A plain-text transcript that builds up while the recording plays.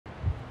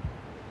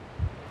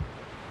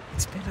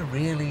It's been a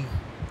really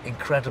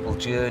incredible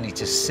journey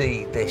to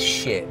see this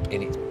ship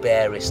in its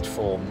barest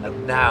form,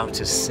 and now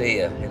to see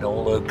her in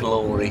all her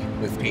glory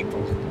with people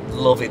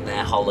loving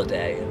their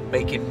holiday and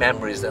making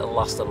memories that'll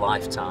last a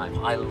lifetime.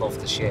 I love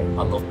the ship,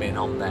 I love being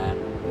on there.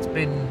 It's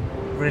been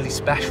really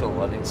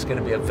special, and it's going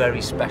to be a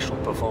very special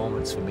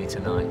performance for me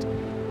tonight.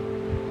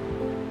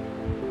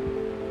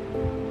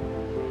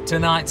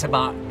 Tonight's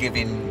about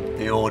giving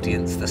the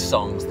audience the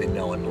songs they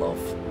know and love.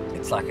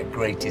 It's like a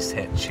greatest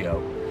hits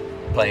show,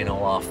 playing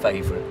all our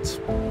favourites.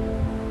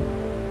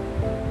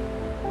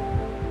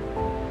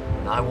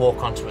 When I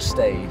walk onto a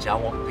stage, I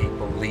want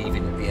people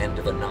leaving at the end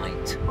of the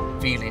night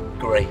feeling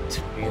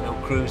great. P&O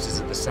Cruises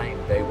are the same.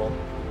 They want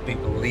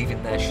people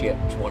leaving their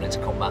ships wanting to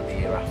come back the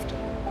year after.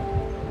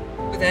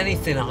 With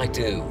anything I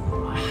do,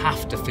 I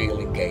have to feel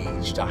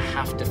engaged. I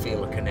have to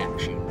feel a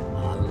connection.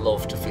 I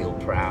love to feel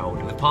proud.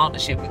 And the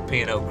partnership with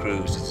P&O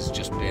Cruises has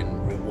just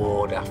been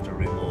reward after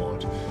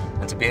reward.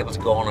 And to be able to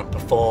go on and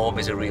perform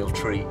is a real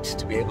treat.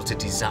 To be able to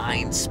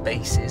design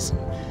spaces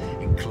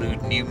and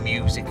include new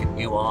music and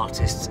new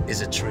artists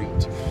is a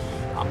treat.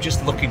 I'm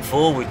just looking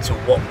forward to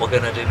what we're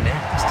going to do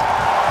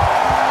next.